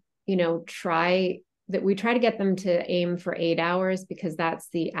to, we try to get them to aim for 8 hours because that's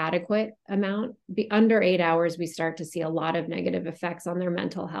the adequate amount. Under 8 hours, we start to see a lot of negative effects on their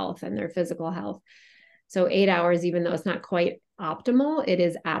mental health and their physical health. So 8 hours, even though it's not quite optimal, it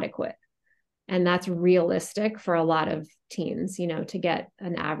is adequate. And that's realistic for a lot of teens, to get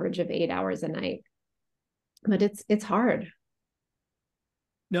an average of 8 hours a night. But it's hard.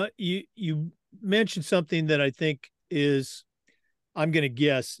 Now, you mentioned something that I think is, I'm going to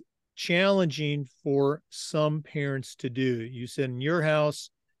guess, challenging for some parents to do. You said in your house,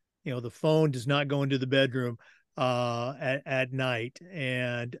 the phone does not go into the bedroom at night.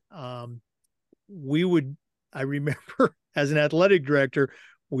 And I remember as an athletic director,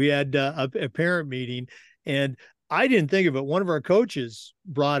 we had a parent meeting, and I didn't think of it. One of our coaches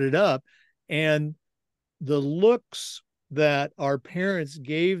brought it up, and the looks that our parents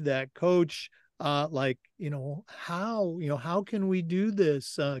gave that coach, how can we do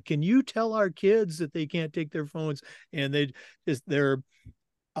this? Can you tell our kids that they can't take their phones? And and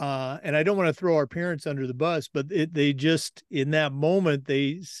I don't want to throw our parents under the bus, but they just, in that moment,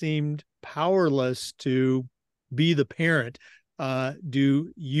 they seemed powerless to be the parent.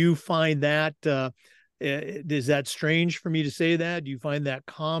 Do you find that, is that strange for me to say that? Do you find that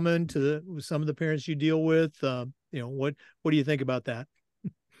common to some of the parents you deal with? What do you think about that?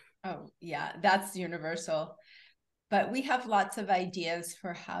 Oh, yeah, that's universal. But we have lots of ideas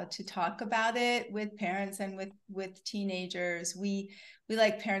for how to talk about it with parents and with teenagers. We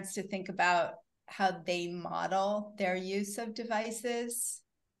like parents to think about how they model their use of devices.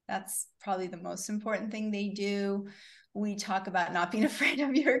 That's probably the most important thing they do. We talk about not being afraid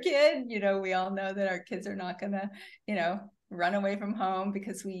of your kid. We all know that our kids are not going to, run away from home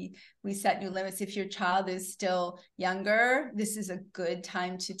because we set new limits. If your child is still younger, this is a good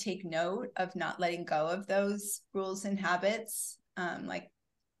time to take note of not letting go of those rules and habits. Like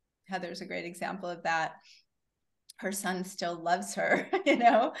Heather's a great example of that. Her son still loves her,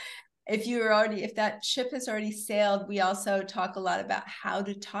 if that ship has already sailed. We also talk a lot about how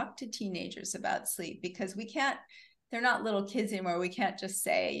to talk to teenagers about sleep, because they're not little kids anymore. We can't just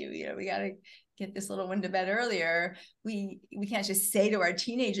say, we got to get this little one to bed earlier. We can't just say to our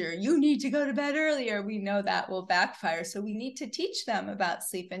teenager, you need to go to bed earlier. We know that will backfire. So we need to teach them about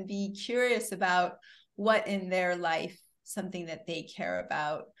sleep and be curious about what in their life, something that they care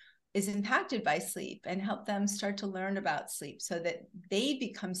about, is impacted by sleep, and help them start to learn about sleep so that they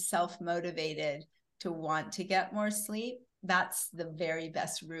become self-motivated to want to get more sleep. That's the very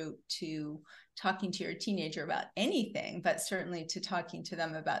best route to talking to your teenager about anything, but certainly to talking to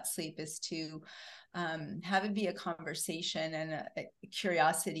them about sleep, is to have it be a conversation and a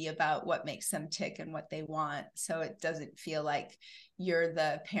curiosity about what makes them tick and what they want. So it doesn't feel like you're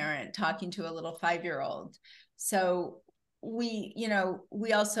the parent talking to a little 5-year-old. So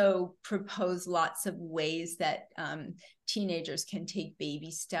we also propose lots of ways that teenagers can take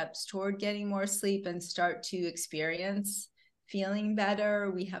baby steps toward getting more sleep and start to experience feeling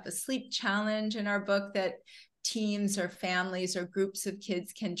better. We have a sleep challenge in our book that teams or families or groups of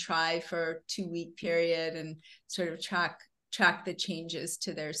kids can try for a 2-week period and sort of track the changes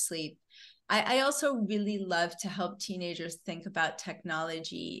to their sleep. I also really love to help teenagers think about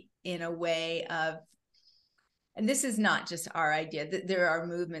technology in a way of, and this is not just our idea, that there are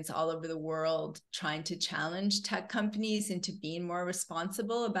movements all over the world trying to challenge tech companies into being more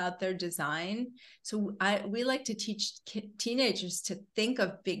responsible about their design. So we like to teach teenagers to think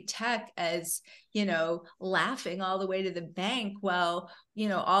of big tech as, laughing all the way to the bank while,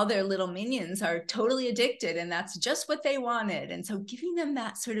 all their little minions are totally addicted and that's just what they wanted. And so giving them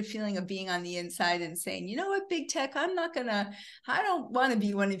that sort of feeling of being on the inside and saying, you know what, big tech, I don't want to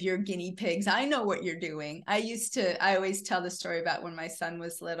be one of your guinea pigs. I know what you're doing. I always tell the story about when my son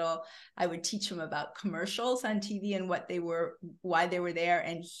was little. I would teach him about commercials on TV and why they were there.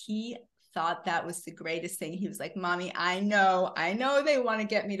 And he thought that was the greatest thing. He was like, Mommy, I know they want to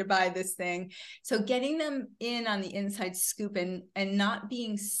get me to buy this thing. So getting them in on the inside scoop and not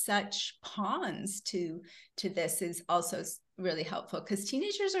being such pawns to this is also really helpful, because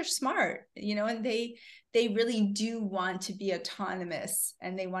teenagers are smart, and they really do want to be autonomous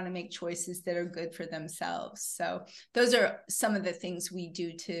and they want to make choices that are good for themselves. So those are some of the things we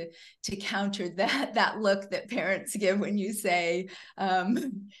do to counter that look that parents give when you say,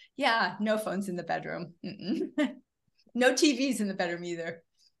 yeah, no phones in the bedroom. No TVs in the bedroom either.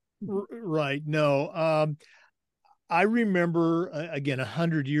 Right. No. I remember, again,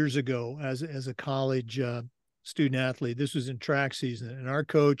 100 years ago as a college student athlete, this was in track season, and our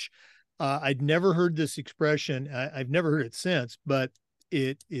coach, I'd never heard this expression. I've never heard it since, but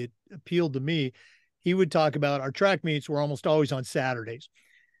it appealed to me. He would talk about our track meets were almost always on Saturdays.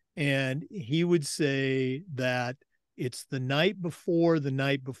 And he would say that it's the night before.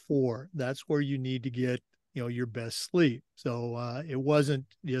 That's where you need to get, your best sleep. So it wasn't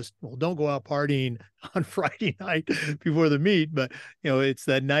just, well, don't go out partying on Friday night before the meet, but, it's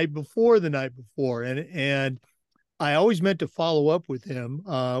that night before. And I always meant to follow up with him.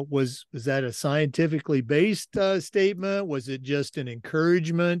 Was that a scientifically based statement? Was it just an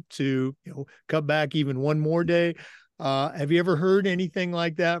encouragement to, cut back even one more day? Have you ever heard anything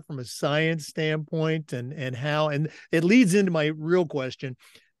like that from a science standpoint, and how? And it leads into my real question: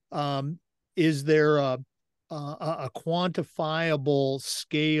 is there a quantifiable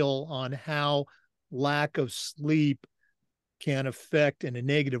scale on how lack of sleep can affect in a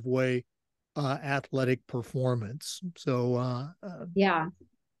negative way athletic performance? So yeah,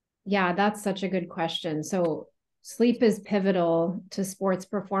 that's such a good question. So sleep is pivotal to sports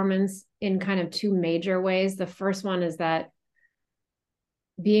performance in kind of two major ways. The first one is that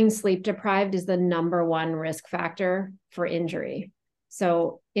being sleep deprived is the number one risk factor for injury.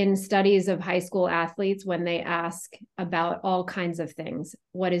 So in studies of high school athletes, when they ask about all kinds of things,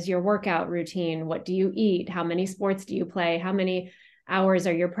 what is your workout routine? What do you eat? How many sports do you play? How many hours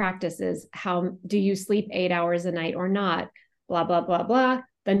are your practices? How do you sleep 8 hours a night or not? Blah, blah, blah, blah.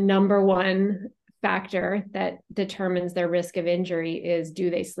 The number one factor that determines their risk of injury is, do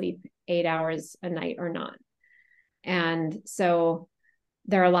they sleep 8 hours a night or not? And so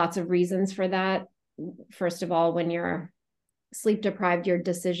there are lots of reasons for that. First of all, when you're sleep deprived, your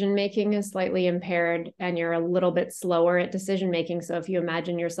decision making is slightly impaired and you're a little bit slower at decision making. So if you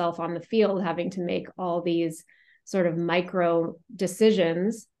imagine yourself on the field having to make all these sort of micro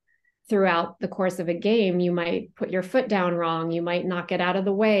decisions throughout the course of a game, you might put your foot down wrong. You might not get out of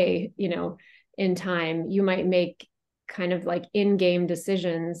the way, in time. You might make kind of like in-game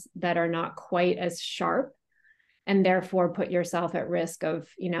decisions that are not quite as sharp, and therefore put yourself at risk of,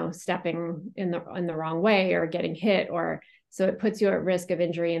 stepping in the wrong way or getting hit, or so it puts you at risk of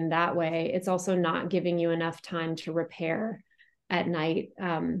injury in that way. It's also not giving you enough time to repair at night,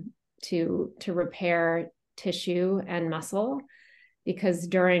 to repair tissue and muscle, because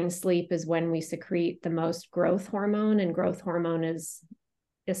during sleep is when we secrete the most growth hormone, and growth hormone is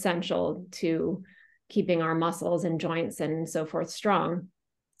essential to keeping our muscles and joints and so forth strong.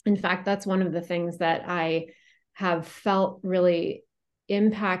 In fact, that's one of the things that I have felt really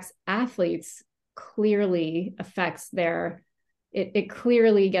impacts athletes, clearly affects it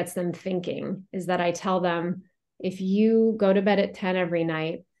clearly gets them thinking, is that I tell them, if you go to bed at 10 every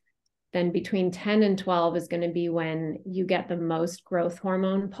night, then between 10 and 12 is going to be when you get the most growth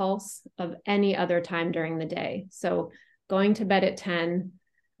hormone pulse of any other time during the day. So going to bed at 10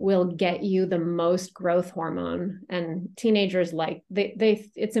 will get you the most growth hormone. And teenagers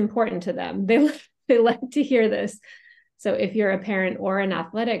it's important to them. They like to hear this. So if you're a parent or an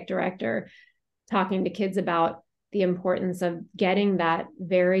athletic director talking to kids about the importance of getting that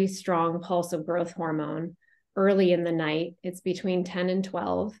very strong pulse of growth hormone early in the night, it's between 10 and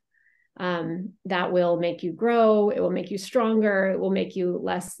 12. That will make you grow. It will make you stronger. It will make you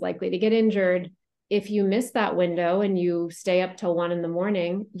less likely to get injured. If you miss that window and you stay up till 1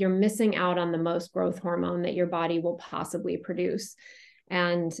 a.m, you're missing out on the most growth hormone that your body will possibly produce.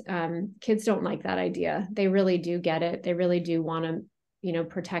 And kids don't like that idea. They really do get it. They really do want to,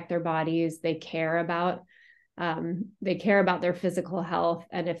 protect their bodies. They care about their physical health.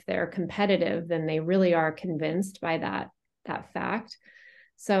 And if they're competitive, then they really are convinced by that fact.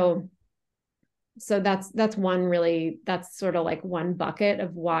 So that's sort of like one bucket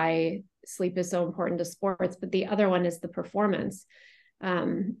of why sleep is so important to sports. But the other one is the performance.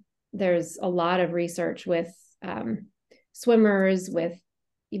 There's a lot of research with swimmers, with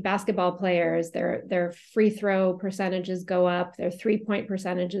basketball players. Their free throw percentages go up, their 3-point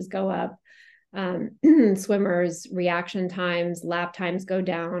percentages go up. Swimmers' reaction times, lap times go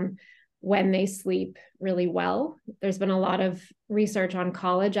down when they sleep really well. There's been a lot of research on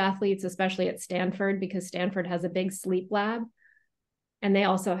college athletes, especially at Stanford, because Stanford has a big sleep lab. And they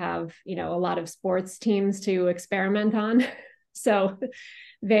also have, a lot of sports teams to experiment on. So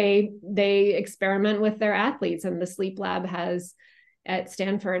they experiment with their athletes, and the sleep lab at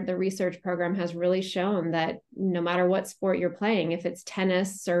Stanford, the research program has really shown that no matter what sport you're playing, if it's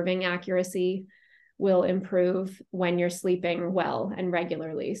tennis, serving accuracy will improve when you're sleeping well and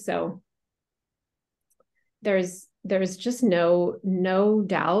regularly. So there's just no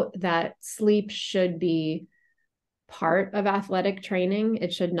doubt that sleep should be part of athletic training.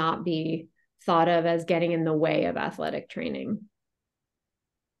 It should not be thought of as getting in the way of athletic training.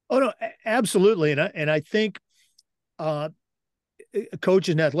 Oh no, absolutely. And I think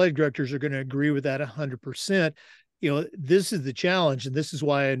coaches and athletic directors are going to agree with that 100%. This is the challenge, and this is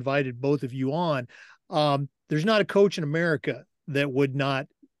why I invited both of you on. There's not a coach in America that would not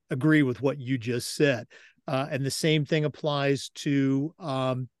agree with what you just said. And the same thing applies to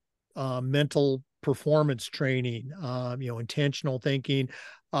mental performance training, intentional thinking.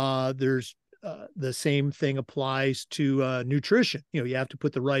 There's the same thing applies to nutrition. You have to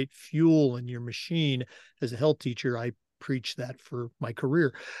put the right fuel in your machine. As a health teacher, I preach that for my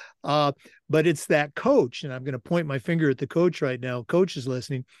career. But it's that coach, and I'm going to point my finger at the coach right now. Coach is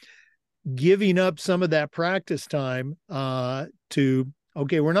listening, giving up some of that practice time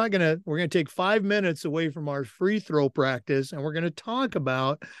okay, we're going to take 5 minutes away from our free throw practice, and we're going to talk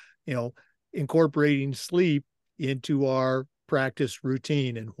about, incorporating sleep into our practice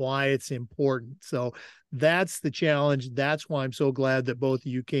routine and why it's important. So that's the challenge. That's why I'm so glad that both of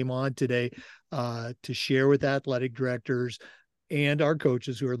you came on today to share with athletic directors and our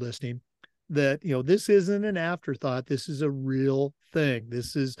coaches who are listening that, this isn't an afterthought. This is a real thing.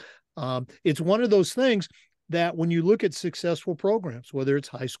 This is, it's one of those things that when you look at successful programs, whether it's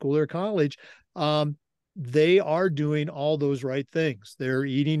high school or college, they are doing all those right things. They're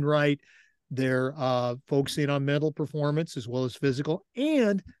eating right. They're focusing on mental performance as well as physical,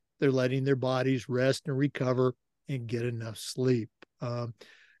 and they're letting their bodies rest and recover and get enough sleep.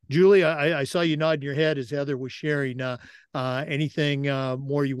 Julie, I saw you nodding your head as Heather was sharing. Anything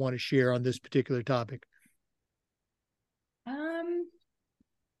more you want to share on this particular topic?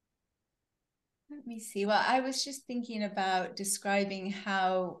 Let me see. Well, I was just thinking about describing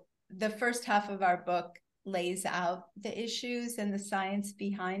how the first half of our book lays out the issues and the science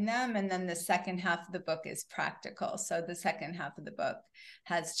behind them. And then the second half of the book is practical. So the second half of the book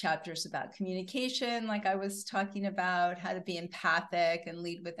has chapters about communication, like I was talking about, how to be empathic and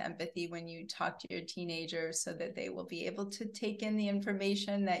lead with empathy when you talk to your teenagers so that they will be able to take in the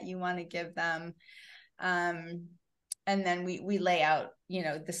information that you want to give them. And then we lay out,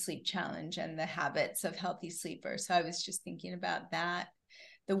 the sleep challenge and the habits of healthy sleepers. So I was just thinking about that,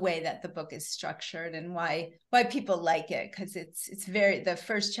 the way that the book is structured and why people like it, because the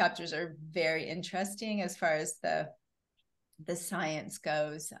first chapters are very interesting as far as the science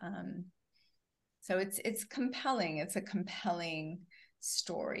goes. So it's compelling. It's a compelling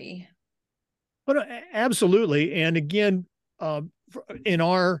story. But absolutely. And again, in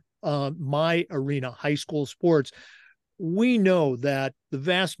my arena, high school sports, we know that the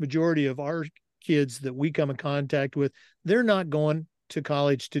vast majority of our kids that we come in contact with, they're not going to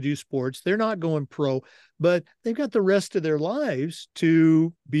college to do sports. They're not going pro, but they've got the rest of their lives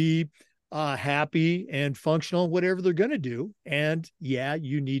to be happy and functional, whatever they're going to do. And yeah,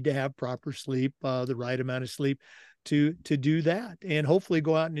 you need to have proper sleep, the right amount of sleep to do that, and hopefully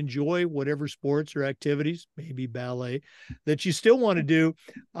go out and enjoy whatever sports or activities, maybe ballet, that you still want to do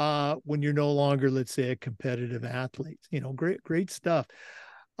when you're no longer, let's say, a competitive athlete. Great stuff.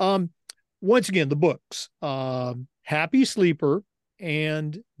 Once again, the books, Happy Sleeper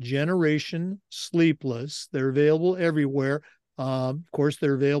and Generation Sleepless, they're available everywhere. Of course,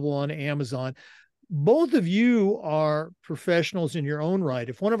 they're available on Amazon. Both of you are professionals in your own right.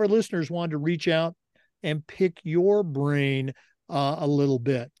 If one of our listeners wanted to reach out and pick your brain a little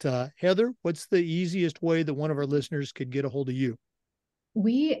bit, Heather, what's the easiest way that one of our listeners could get a hold of you?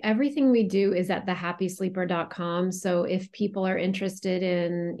 Everything we do is at thehappysleeper.com. So if people are interested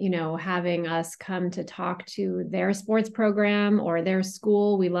in, having us come to talk to their sports program or their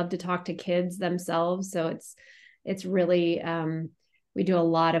school, we love to talk to kids themselves. So it's really, we do a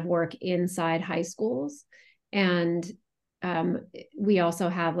lot of work inside high schools. And we also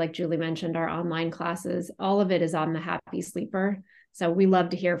have, like Julie mentioned, our online classes. All of it is on the Happy Sleeper. So we love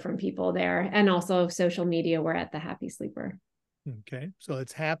to hear from people there. And also social media, we're at the Happy Sleeper. Okay. So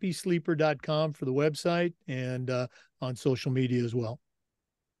it's happysleeper.com for the website, and on social media as well.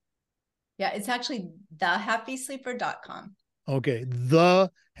 Yeah, it's actually thehappysleeper.com. Okay.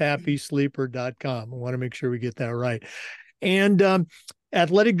 Thehappysleeper.com. I want to make sure we get that right. And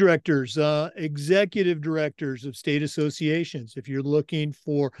athletic directors, executive directors of state associations, if you're looking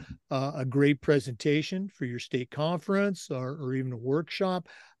for a great presentation for your state conference or even a workshop,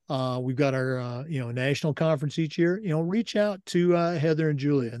 we've got our national conference each year. Reach out to Heather and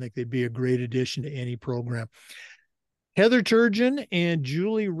Julie. I think they'd be a great addition to any program. Heather Turgeon and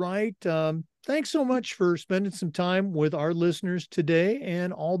Julie Wright, thanks so much for spending some time with our listeners today,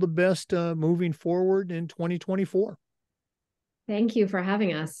 and all the best moving forward in 2024. Thank you for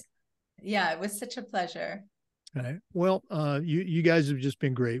having us. Yeah, it was such a pleasure. All right. Well, you guys have just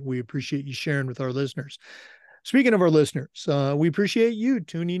been great. We appreciate you sharing with our listeners. Speaking of our listeners, we appreciate you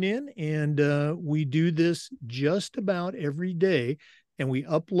tuning in, and we do this just about every day, and we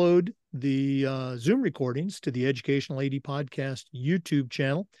upload the Zoom recordings to the Educational AD Podcast YouTube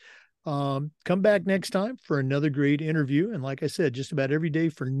channel. Come back next time for another great interview, and like I said, just about every day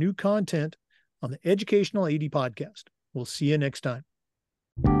for new content on the Educational AD Podcast. We'll see you next time.